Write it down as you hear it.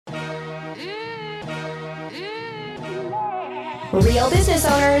Real business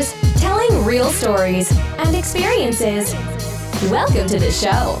owners telling real stories and experiences. Welcome to the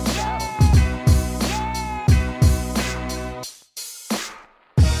show.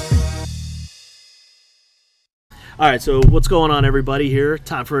 All right, so what's going on, everybody? Here,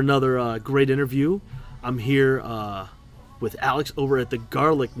 time for another great interview. I'm here with Alex over at the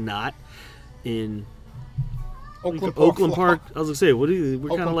Garlic Knot in Oakland Park. I was gonna say, we're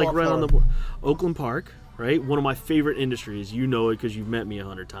kind of like right on the Oakland Park, right? One of my favorite industries, you know it because you've met me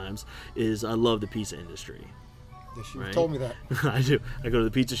 100 times, is I love the pizza industry. Yes, you told me that. I do. I go to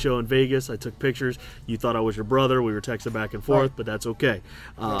the pizza show in Vegas. I took pictures. You thought I was your brother. We were texting back and forth, but that's okay.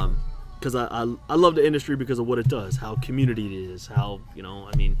 Because I love the industry because of what it does, how community it is, how,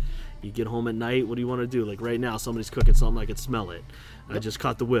 you get home at night, what do you want to do? Like right now, somebody's cooking something, I can smell it. Yep. I just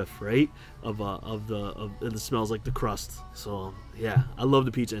caught the whiff, right, of the smells like the crust. So, yeah, I love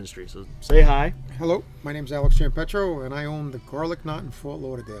the pizza industry. So say hi. Hello, my name's Alex Giampetro, and I own the Garlic Knot in Fort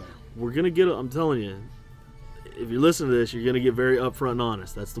Lauderdale. We're going to get, I'm telling you, if you listen to this, you're going to get very upfront and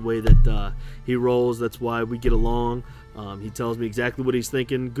honest. That's the way that he rolls. That's why we get along. He tells me exactly what he's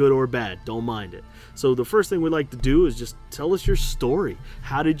thinking, good or bad. Don't mind it. So the first thing we like to do is just tell us your story.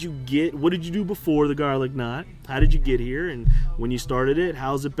 What did you do before the Garlic Knot? How did you get here? And when you started it,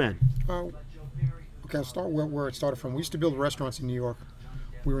 how's it been? Okay, I'll start where it started from. We used to build restaurants in New York.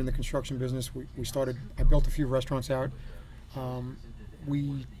 We were in the construction business. I built a few restaurants out.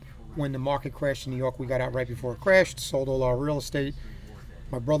 When the market crashed in New York, we got out right before it crashed, sold all our real estate.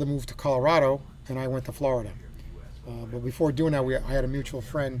 My brother moved to Colorado, and I went to Florida. But before doing that, I had a mutual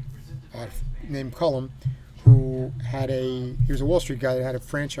friend named Cullum, who he was a Wall Street guy that had a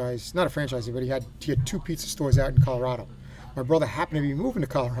franchise, not a franchisee, but he had 2 pizza stores out in Colorado. My brother happened to be moving to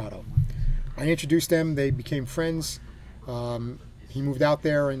Colorado. I introduced them, they became friends. He moved out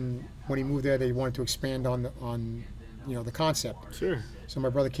there, and when he moved there, they wanted to expand on the concept. Sure. So my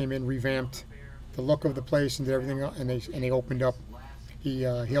brother came in, revamped the look of the place and did everything, and they opened up. He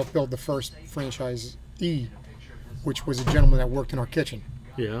helped build the first franchisee, which was a gentleman that worked in our kitchen.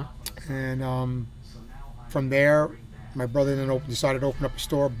 Yeah. And from there, my brother then decided to open up a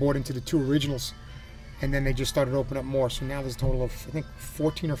store, bought into the 2 originals, and then they just started opening up more. So now there's a total of, I think,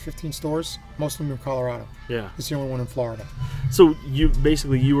 14 or 15 stores, most of them in Colorado. Yeah. It's the only one in Florida. So you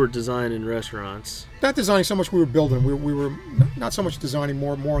were designing restaurants. Not designing so much, we were building. We were not so much designing,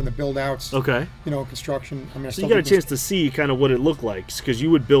 more on the build outs. Okay. Construction. So you got a chance to see kind of what it looked like, because you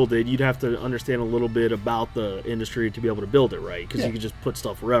would build it. You'd have to understand a little bit about the industry to be able to build it, right? Because you could just put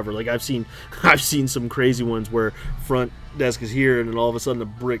stuff wherever. Like I've seen some crazy ones where front desk is here, and then all of a sudden the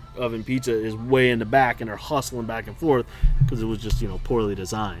brick oven pizza is way in the back, and they're hustling back and forth because it was just poorly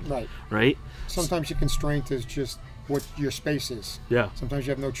designed. Right. Sometimes your constraint is just what your space is. Yeah. Sometimes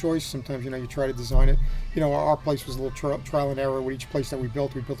you have no choice. Sometimes you try to design it. Our place was a little trial and error with each place that we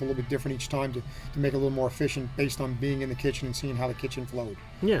built. We built a little bit different each time to make it a little more efficient based on being in the kitchen and seeing how the kitchen flowed.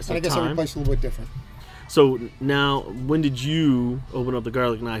 Yeah. So and I guess every place is a little bit different. So now, when did you open up the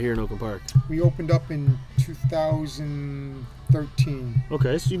Garlic Knot here in Oakland Park? We opened up in 2013.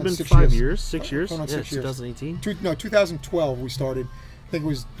 Okay, so you've been 6 years. 6 years? Going on 6 years. 2018? 2012 we started. I think it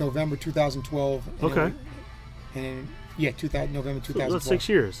was November 2012. Okay. November 2012. So that's 6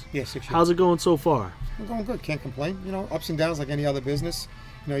 years. Yeah, 6 years. How's it going so far? We're going good. Can't complain. Ups and downs like any other business.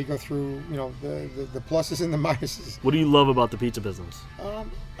 You go through, the pluses and the minuses. What do you love about the pizza business? I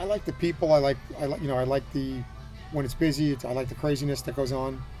like the people. I like the when it's busy. I like the craziness that goes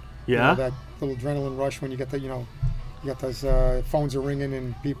on. Yeah. That little adrenaline rush when you get you got those phones are ringing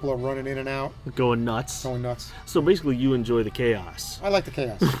and people are running in and out. Going nuts. So basically, you enjoy the chaos. I like the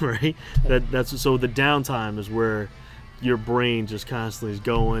chaos. Right. Yeah. That's so the downtime is where your brain just constantly is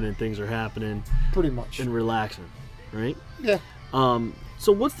going and things are happening. Pretty much. And relaxing, right? Yeah.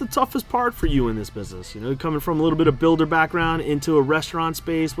 So what's the toughest part for you in this business? Coming from a little bit of builder background into a restaurant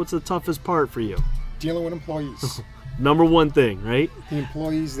space, what's the toughest part for you? Dealing with employees. Number one thing, right? The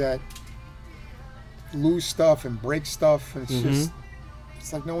employees that lose stuff and break stuff, and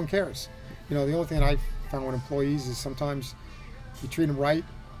it's like no one cares. The only thing that I found with employees is sometimes you treat them right,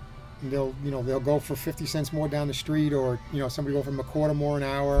 and they'll go for 50 cents more down the street, or somebody go from a quarter more an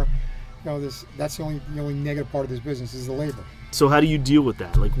hour. That's the only negative part of this business is the labor. So how do you deal with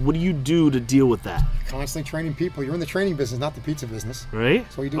that? Like, what do you do to deal with that? Constantly training people. You're in the training business, not the pizza business. Right.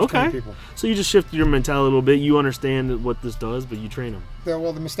 So you do train people. So you just shift your mentality a little bit. You understand what this does, but you train them.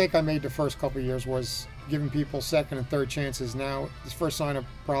 Well, the mistake I made the first couple of years was giving people second and third chances. Now, this first sign of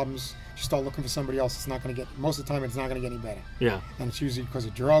problems, you start looking for somebody else. It's not going to get, most of the time, it's not going to get any better. Yeah. And it's usually because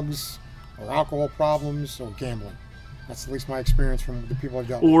of drugs or alcohol problems or gambling. That's at least my experience from the people I've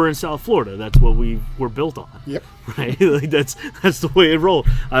dealt Well, with. we're in South Florida. That's what we're built on. Yep. Right? Like that's the way it rolled.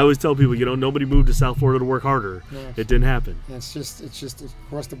 I always tell people, nobody moved to South Florida to work harder. No. It didn't happen. And it's just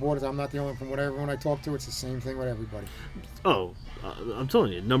across the board. I'm not the only, from what everyone I talk to, it's the same thing with everybody. Oh, I'm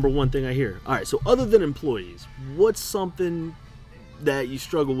telling you, number one thing I hear. All right, so other than employees, what's something that you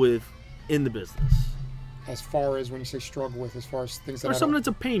struggle with in the business? As far as when you say struggle with, as far as things that Or I something don't, that's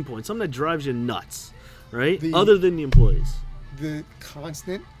a pain point, something that drives you nuts, right? The- Other than the employees. the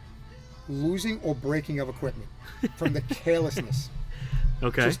constant losing or breaking of equipment from the carelessness.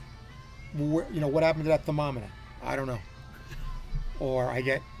 Okay. Just, what happened to that thermometer? I don't know. Or I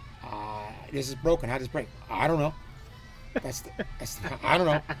get, this is broken. How does it break? I don't know. I don't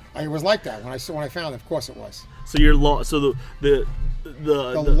know. It was like that when I found it. Of course it was. So you're lost. So we'll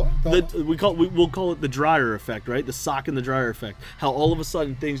call it the dryer effect, right? The sock in the dryer effect. How all of a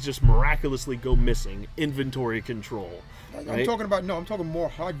sudden things just miraculously go missing. Inventory control. I'm Right? talking more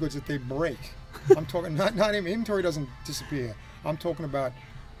hard goods that they break. I'm talking not even inventory doesn't disappear. I'm talking about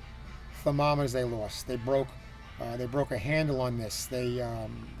thermometers they lost. They broke a handle on this.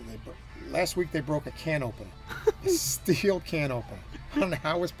 Last week they broke a can opener, a steel can opener. I don't know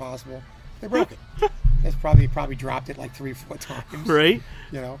how it was possible. They broke it. That's probably dropped it like 3-4 times. Right?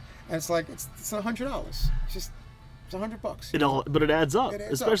 And it's like it's $100. It's $100. But it adds up, It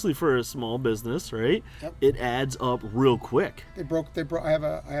adds up. especially for a small business, right? Yep. It adds up real quick. They broke. I have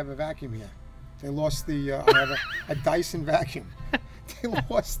a vacuum here. They lost the. I have a Dyson vacuum. They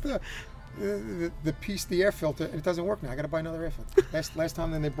lost the piece, the air filter, and it doesn't work now. I got to buy another air filter. Last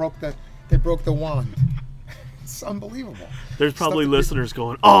time, then they broke the wand. It's unbelievable. There's probably Stuff that listeners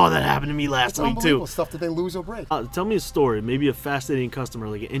going, "Oh, that happened to me last It's week unbelievable too." stuff that they lose or break. Tell me a story, maybe a fascinating customer,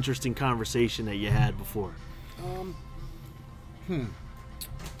 like an interesting conversation that you had before.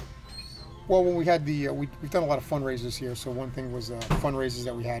 Well, when we had we've done a lot of fundraisers here. So one thing was fundraisers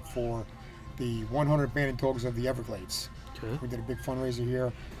that we had for the 100 abandoned dogs of the Everglades. Okay. We did a big fundraiser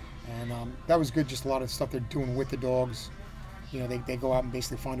here, and that was good. Just a lot of stuff they're doing with the dogs. They go out and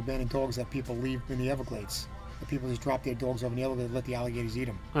basically find abandoned dogs that people leave in the Everglades. The people just drop their dogs over in the Everglades, let the alligators eat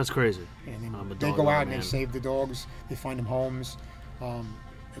them. That's crazy. And then I'm a they dog go lover, out and man. they save the dogs. They find them homes.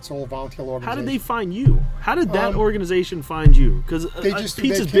 It's all volunteer organization. How did they find you? How did that Um, organization find you? Because pizza's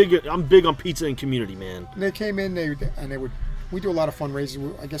they big. I'm big on pizza and community, man. And they came in, we do a lot of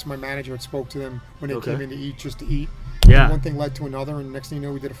fundraisers. I guess my manager had spoke to them when they Okay. came in to eat, just to eat. Yeah. And one thing led to another, and next thing you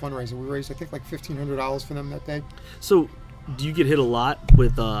know, we did a fundraiser. We raised, I think, like $1,500 for them that day. So, do you get hit a lot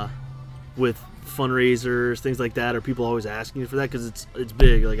with fundraisers, things like that? Are people always asking you for that? Because it's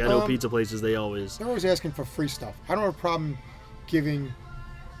big. Like I know pizza places, they always. They're always asking for free stuff. I don't have a problem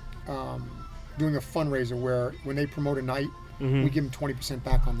doing a fundraiser where when they promote a night, we give them 20%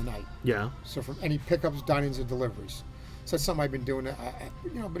 back on the night. Yeah. So from any pickups, dinings, or deliveries. So that's something I've been doing.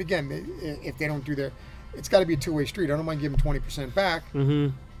 But again, if they don't do their, it's got to be a two-way street. I don't mind giving 20% back,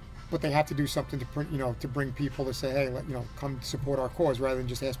 but they have to do something to bring people to say, hey, come support our cause, rather than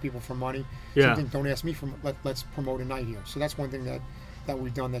just ask people for money. Yeah. Something, don't ask me for. Let's promote a night here. So that's one thing that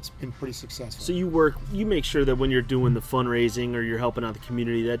we've done that's been pretty successful. So you make sure that when you're doing the fundraising or you're helping out the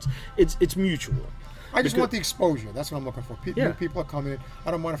community, it's mutual. I just want the exposure. That's what I'm looking for. Yeah. New people are coming in.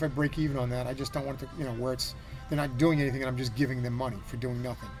 I don't mind if I break even on that. I just don't want to, where they're not doing anything and I'm just giving them money for doing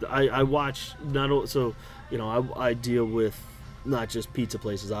nothing. I watch I deal with not just pizza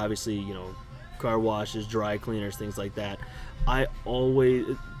places, obviously, car washes, dry cleaners, things like that. I always,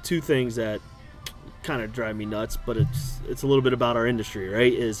 two things that kind of drive me nuts, but it's a little bit about our industry,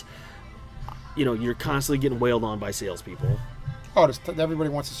 right? Is you're constantly getting wailed on by salespeople. Oh, everybody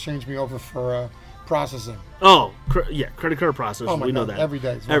wants to change me over for processing. Oh, credit card processors. Oh my we know God, that every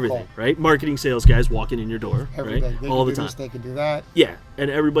day. It's my everything, fault. right? Marketing sales guys walking in your door, Every right? day. They All can the do time. this, they can do that. Yeah, and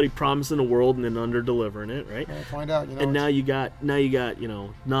everybody promising the world and then under delivering it, right? We'll find out. And now you got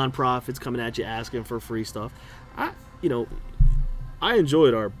nonprofits coming at you asking for free stuff. I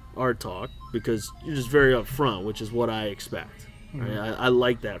enjoyed our talk because you're just very upfront, which is what I expect. Right? I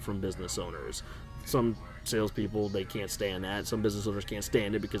like that from business owners. Some salespeople, they can't stand that. Some business owners can't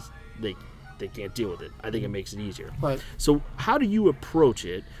stand it because they can't deal with it. I think it makes it easier. Right. So how do you approach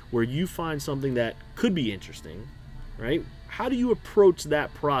it where you find something that could be interesting, right? How do you approach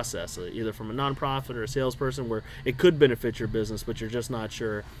that process, either from a nonprofit or a salesperson, where it could benefit your business, but you're just not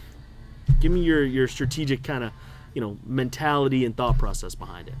sure? Give me your strategic kind of, mentality and thought process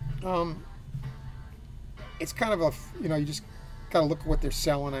behind it. It's kind of you just got to look at what they're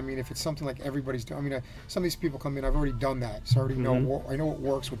selling. I mean, if it's something like everybody's doing, some of these people come in, I've already done that, so I already know. I know what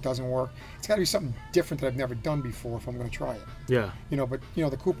works, what doesn't work. It's got to be something different that I've never done before if I'm going to try it. Yeah. But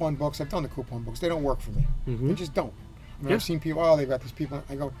the coupon books, I've done the coupon books. They don't work for me. They just don't. I mean, Yeah. I've seen people. Oh, they've got these people.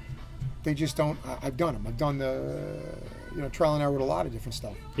 I go, they just don't. I've done them. I've done the, trial and error with a lot of different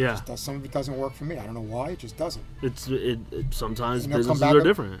stuff. Yeah. Some of it doesn't work for me. I don't know why. It just doesn't. It sometimes And they'll come businesses back are at-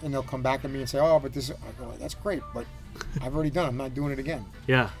 different. And they'll come back at me and say, oh, but this. I go, that's great, but I've already done it. I'm not doing it again.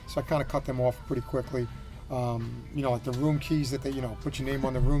 Yeah. So I kind of cut them off pretty quickly. Like the room keys that they, put your name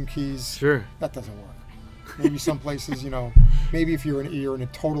on the room keys. Sure. That doesn't work. Maybe some places, maybe if you're in a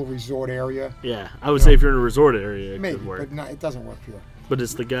total resort area, Yeah. I would say if you're in a resort area, it maybe, could work. but no, it doesn't work here. But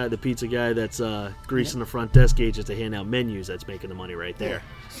it's the pizza guy that's greasing the front desk gauges to hand out menus that's making the money right there.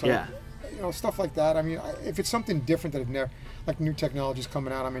 So, Yeah. Stuff like that. I mean, if it's something different that I've never, like new technologies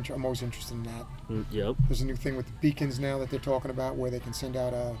coming out, I'm always interested in that. Yep. There's a new thing with the beacons now that they're talking about where they can send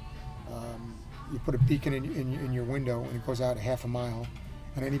out you put a beacon in your window and it goes out a half a mile,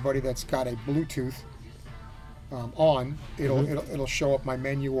 and anybody that's got a Bluetooth on, it'll show up my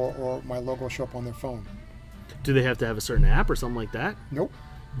menu or my logo will show up on their phone. Do they have to have a certain app or something like that? Nope.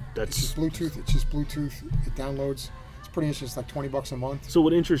 That's It's just Bluetooth. It downloads. It's pretty interesting. It's like $20 a month. so.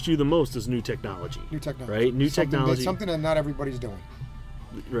 What interests you the most is new technology. New technology. Right? New technology. Something that not everybody's doing.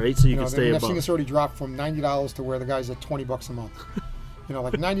 Right? So you can I've stay seen above. this already drop from $90 to where the guy's at $20 a month.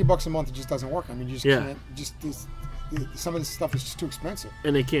 Like $90 a month, it just doesn't work. I mean, you just Yeah. can't. Some of this stuff is just too expensive.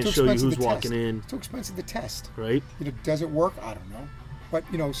 And they can't Too show you expensive who's to walking test. in. It's too expensive to test. Right? Does it work? I don't know. But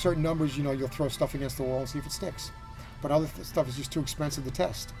certain numbers, you'll throw stuff against the wall and see if it sticks. But other stuff is just too expensive to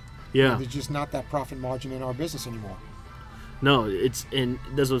test. Yeah. There's just not that profit margin in our business anymore. No, and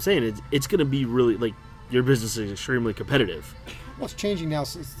that's what I'm saying. It's going to be really like your business is extremely competitive. Well, it's changing now.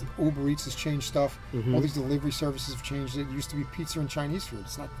 Since Uber Eats has changed stuff. Mm-hmm. All these delivery services have changed it. It used to be pizza and Chinese food.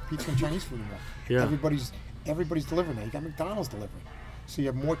 It's not pizza and Chinese food anymore. Yeah. Everybody's delivering now. You got McDonald's delivering. So you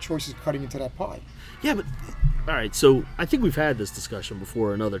have more choices cutting into that pie. Yeah, but all right. So I think we've had this discussion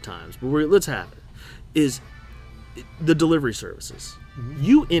before and other times, but let's have it. Is the delivery services? Mm-hmm.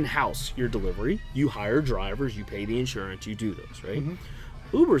 You in-house your delivery. You hire drivers. You pay the insurance. You do those, right?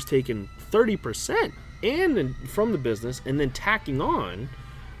 Mm-hmm. Uber's taking 30% from the business and then tacking on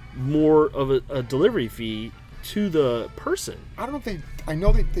more of a delivery fee to the person. I don't know if I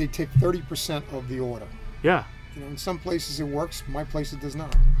know that they take 30% of the order. Yeah. In some places it works. My place it does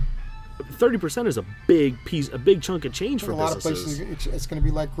not. 30% is a big chunk of change for In a lot of businesses. places it's going to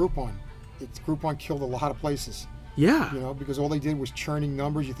be like Groupon. Groupon killed a lot of places. Yeah. Because all they did was churning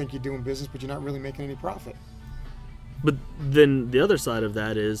numbers. You think you're doing business, but you're not really making any profit. But then the other side of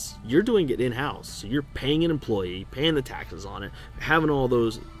that is you're doing it in-house. So you're paying an employee, paying the taxes on it, having all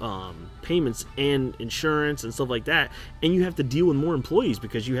those payments and insurance and stuff like that. And you have to deal with more employees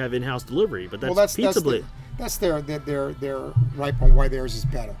because you have in-house delivery. But that's Pizza Blade. That's their ripe on why theirs is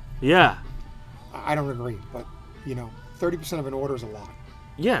better. Yeah. I don't agree, but 30% of an order is a lot.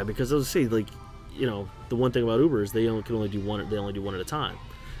 Yeah, because I was say the one thing about Uber is they can only do one. They only do one at a time.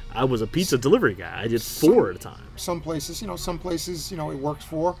 I was a pizza delivery guy. I did 4 at a time. Some places, it works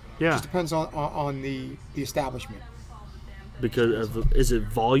for. Yeah. It just depends on the establishment. Because is it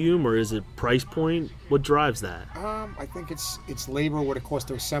volume or is it price point? What drives that? I think it's labor, what it costs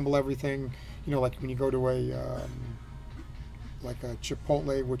to assemble everything. Like when you go to a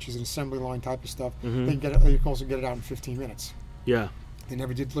Chipotle, which is an assembly line type of stuff, Mm-hmm. they can also get it out in 15 minutes. Yeah. They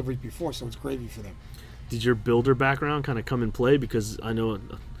never did delivery before, so it's gravy for them. Did your builder background kind of come in play? Because I know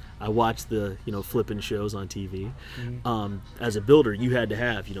I watched the flipping shows on TV. Mm-hmm. As a builder, you had to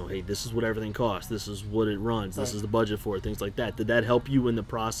have hey, this is what everything costs. This is what it runs. This Right. is the budget for it. Things like that. Did that help you in the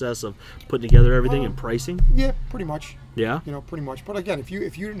process of putting together everything and pricing? Yeah, pretty much. Yeah. Pretty much. But again, if you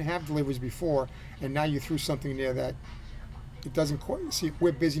didn't have deliveries before, and now you threw something there that it doesn't quite. See,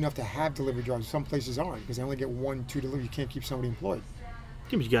 we're busy enough to have delivery drivers. Some places aren't because they only get 1-2 deliveries. You can't keep somebody employed.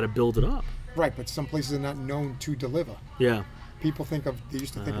 Yeah, but you got to build it up. Right, but some places are not known to deliver. Yeah. They used to think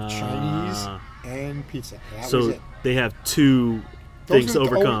of Chinese and pizza. That was So it. they have two things to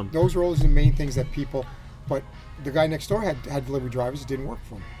overcome. Those are always the main things that people. But the guy next door had delivery drivers. It didn't work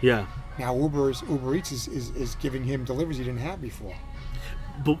for him. Yeah. Now Uber Eats is giving him deliveries he didn't have before.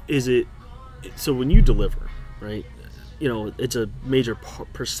 But is it so when you deliver, right? It's a major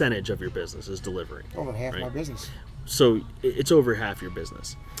percentage of your business is delivery. Over half right? my business. So it's over half your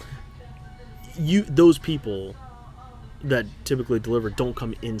business. Those people that typically deliver don't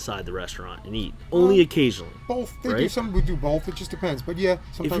come inside the restaurant and eat. Only occasionally. Both. They do. Right? Some would do both. It just depends. But yeah,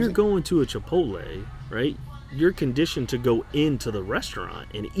 If sometimes. you're going to a Chipotle, right, you're conditioned to go into the restaurant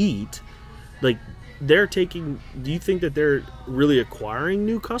and eat. Like, they're taking. Do you think that they're really acquiring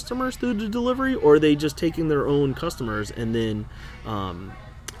new customers through the delivery, or are they just taking their own customers and then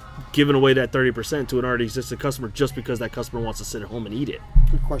giving away that 30% to an already existing customer just because that customer wants to sit at home and eat it?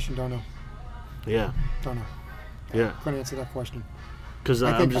 Good question. Don't know. Yeah. Don't know. Yeah. Couldn't answer that question. Because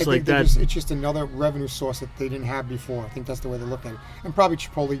I I'm think just like they're that. it's just another revenue source that they didn't have before. I think that's the way they look at it. And probably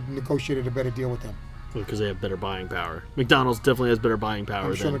Chipotle negotiated a better deal with them. Because they have better buying power. McDonald's definitely has better buying power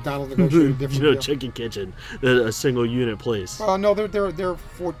I'm sure than McDonald's negotiated a different deal. Chicken Kitchen, a single unit place, No, they're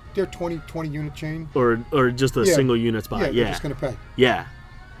 20 unit chain. or just a Yeah. single unit spot. Yeah, Yeah, they're just gonna pay. yeah.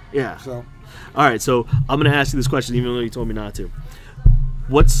 So All right, so I'm gonna ask you this question, even though you told me not to.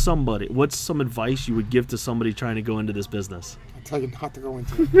 What's some advice you would give to somebody trying to go into this business? I tell you not to go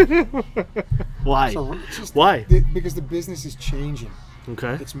into it. Why? So it's just, Why? Because the business is changing.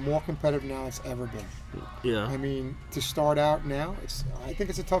 Okay. It's more competitive now than it's ever been. Yeah. I mean, to start out now, I think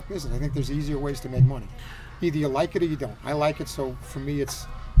it's a tough business. I think there's easier ways to make money. Either you like it or you don't. I like it, so for me,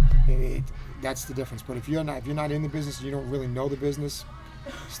 that's the difference. But if you're not in the business, you don't really know the business,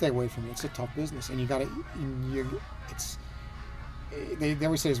 stay away from it. It's a tough business, and they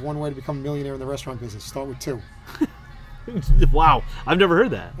always say there's one way to become a millionaire in the restaurant business. Start with 2. Wow, I've never heard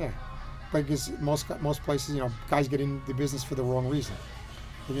that. Yeah, because most places, guys get in the business for the wrong reason.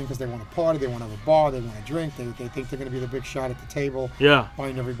 They get in because they want to party, they want to have a bar, they want to drink, they think they're going to be the big shot at the table, Yeah.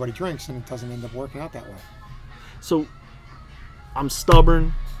 buying everybody drinks, and it doesn't end up working out that way. So, I'm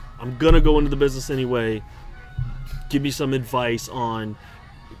stubborn. I'm gonna go into the business anyway. Give me some advice on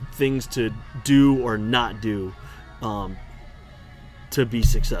things to do or not do to be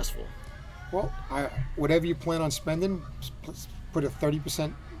successful. Well, whatever you plan on spending, put a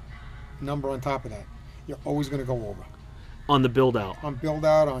 30% number on top of that. You're always going to go over. On the build out. On build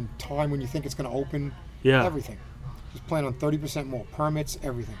out, on time when you think it's going to open, Yeah. everything. Just plan on 30% more. Permits,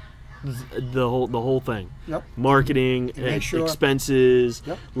 everything. The whole thing. Yep. Marketing, And make sure- expenses,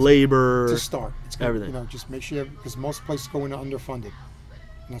 Yep. labor. To start. It's gonna, Everything. Just make sure, because most places go into underfunded.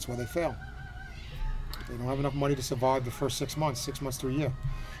 And that's why they fail. They don't have enough money to survive the first 6 months to a year.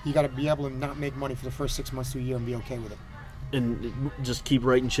 You got to be able to not make money for the first 6 months to a year and be okay with it. And just keep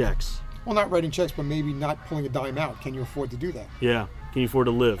writing checks. Well, not writing checks, but maybe not pulling a dime out. Can you afford to do that? Yeah. Can you afford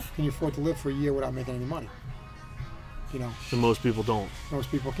to live? Can you afford to live for a year without making any money? And most people don't.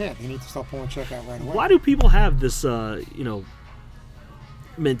 Most people can't. They need to start pulling a check out right away. Why do people have this,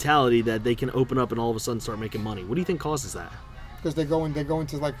 mentality that they can open up and all of a sudden start making money? What do you think causes that? Because they go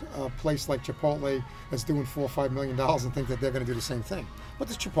into like a place like Chipotle that's doing $4 or $5 million and think that they're going to do the same thing. But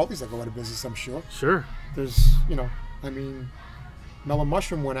there's Chipotles that go out of business, I'm sure. Sure. There's, Mellow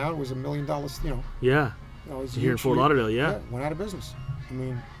Mushroom went out. It was $1 million. Yeah. It was Here in huge. Fort Lauderdale, yeah. Went out of business.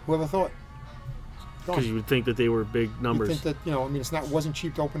 Whoever thought? Gone. Because you would think that they were big You numbers. think that, it wasn't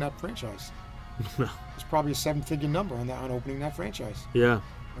cheap to open that franchise. No. It's probably a 7-figure number on opening that franchise. Yeah.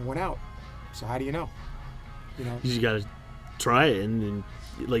 And went out. So how do you know? You just got to try it, and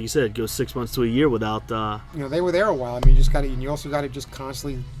like you said, go 6 months to a year without. They were there a while. You also got to just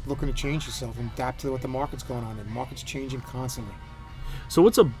constantly looking to change yourself and adapt to what the market's going on. And the market's changing constantly. So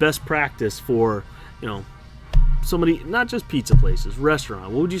what's a best practice for, somebody, not just pizza places,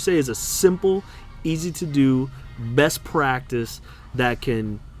 restaurant? What would you say is a simple, easy to do, best practice that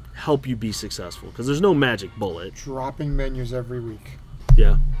can help you be successful? Because there's no magic bullet. Dropping menus every week.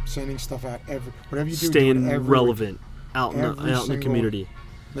 Yeah. Sending stuff out whatever you do. Staying do it every relevant week. out in the community.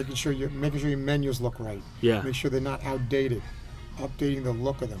 Making sure your menus look right. Yeah. Make sure they're not outdated. Updating the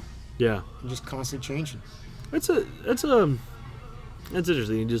look of them. Yeah. And just constantly changing. That's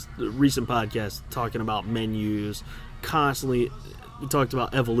interesting. Just a recent podcast talking about menus, constantly we talked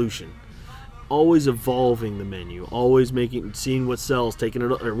about evolution. Always evolving the menu, always seeing what sells, taking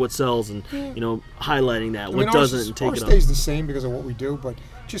it or what sells, and highlighting that. What doesn't, and take ours it stays up. the same because of what we do, but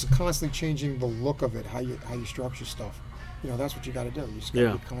just constantly changing the look of it, how you structure stuff. That's what you got to do. You just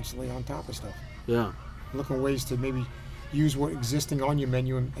got to be constantly on top of stuff. Yeah. Looking at ways to maybe use what existing on your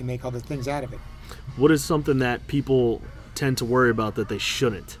menu and make other things out of it. What is something that people tend to worry about that they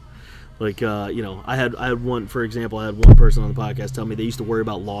shouldn't? Like, I had one, for example, I had one person on the podcast tell me they used to worry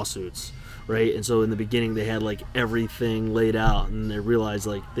about lawsuits, right? And so in the beginning they had like everything laid out, and they realized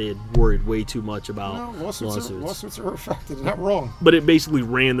like they had worried way too much about Lawsuits are affected. They're not wrong. But it basically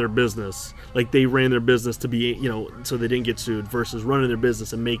ran their business. Like they ran their business to be, so they didn't get sued versus running their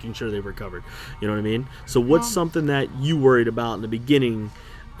business and making sure they were covered. You know what I mean? So what's something that you worried about in the beginning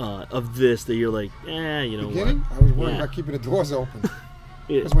of this that you're like, Beginning, I was worried about keeping the doors open.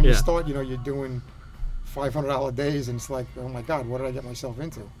 Because when you start, you're doing $500 days, and it's like, oh my God, what did I get myself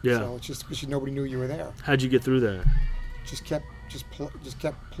into? Yeah. So it's just because nobody knew you were there. How'd you get through that? Just kept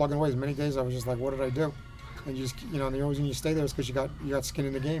plugging away. As many days I was just like, what did I do? And you just, and the only reason you stay there is because you got skin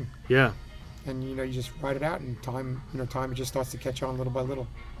in the game. Yeah. And you just ride it out, and time it just starts to catch on little by little.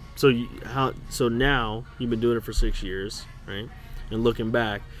 So now you've been doing it for 6 years, right? And looking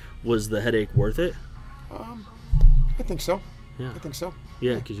back, was the headache worth it? I think so. Yeah. I think so.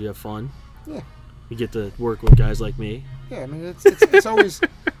 Yeah, because you have fun. Yeah. You get to work with guys like me. Yeah, I mean, it's always.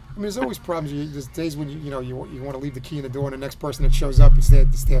 I mean, there's always problems. There's days when you want to leave the key in the door, and the next person that shows up, it's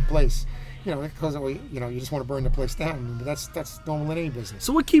their place. Because you just want to burn the place down. I mean, but that's normal in any business.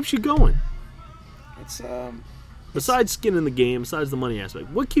 So what keeps you going? It's Besides skin in the game, besides the money aspect,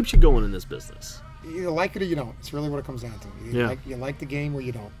 what keeps you going in this business? you either like it or you don't. It's really what it comes down to. You like the game or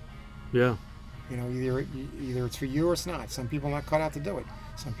you don't. Yeah. Either it's for you or it's not. Some people are not cut out to do it.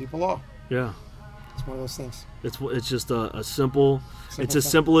 Some people are. Yeah. It's one of those things. It's just a simple. It's as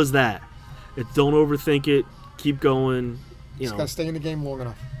thing. simple as that. Don't overthink it. Keep going. You just got to stay in the game long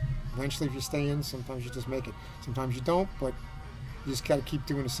enough. Eventually, if you stay in, sometimes you just make it. Sometimes you don't, but you just got to keep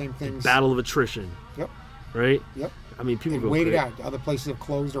doing the same things. Battle of attrition. Yep. Right? Yep. I mean, people and go wait crazy. it out. Other places have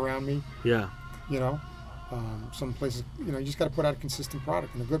closed around me. Yeah. Some places, you just got to put out a consistent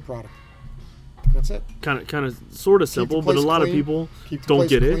product and a good product. That's it. Kind of, sort of simple, but a lot of people don't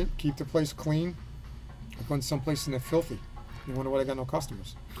get it. Keep the place clean. I've gone to some places and they're filthy. You wonder why they got no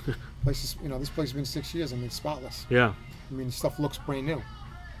customers. Places, this place has been 6 years. I mean, it's spotless. Yeah. I mean, stuff looks brand new.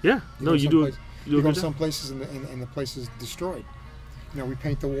 Yeah. No, you do. You go to some places and the place is destroyed. We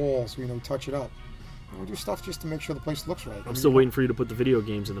paint the walls. We touch it up. We do stuff just to make sure the place looks right. I'm still waiting for you to put the video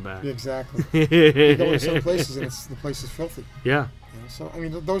games in the back. Yeah, exactly. You go to some places and the place is filthy. Yeah. So I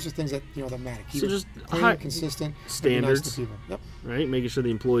mean, those are things that that matter. Keep just clean, consistent standards. Nice to people. Yep. Right, making sure the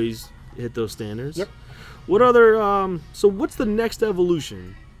employees hit those standards. Yep. What other? So what's the next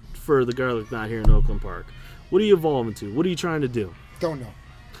evolution for the Garlic Knot here in Oakland Park? What are you evolving to? What are you trying to do? Don't know.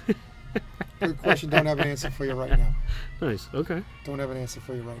 Good question. Don't have an answer for you right now. Nice. Okay. Don't have an answer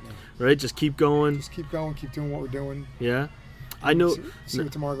for you right now. Right. Just keep going. Just keep going. Keep doing what we're doing. Yeah. I know. See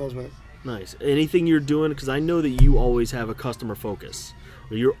what tomorrow goes with it. Nice. Anything you're doing, because I know that you always have a customer focus.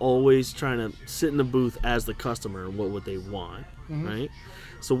 Where you're always trying to sit in the booth as the customer and what would they want, right?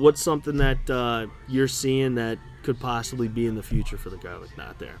 So what's something that you're seeing that could possibly be in the future for the Garlic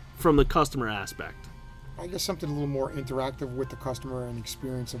Knot there, from the customer aspect? I guess something a little more interactive with the customer and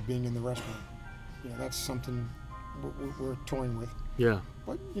experience of being in the restaurant. That's something we're toying with. Yeah.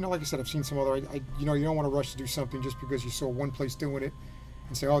 But like I said, I've seen some other. You don't want to rush to do something just because you saw one place doing it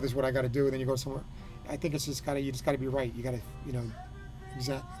and say, oh, this is what I got to do, and then you go somewhere. I think it's just you just got to be right. You got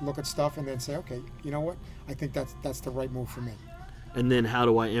to look at stuff and then say, okay, you know what? I think that's the right move for me. And then how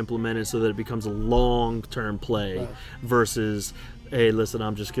do I implement it so that it becomes a long-term play versus, hey, listen,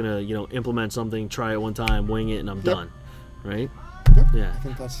 I'm just gonna implement something, try it one time, wing it, and I'm done, right? Yep. Yeah. I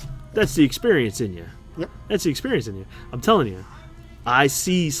think that's the experience in you. Yep. That's the experience in you. I'm telling you, I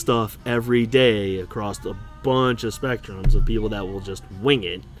see stuff every day across a bunch of spectrums of people that will just wing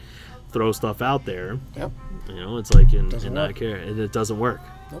it, throw stuff out there. Yep. It's like and not work. care, and it doesn't work.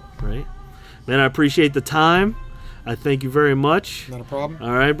 Nope. Right? Man, I appreciate the time. I thank you very much. Not a problem.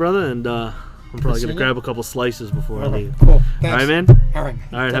 All right, brother, and I'm probably gonna grab a couple slices before I leave. Cool. Thanks. All right, man. All right.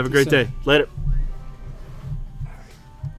 All right. Have a great day. Later.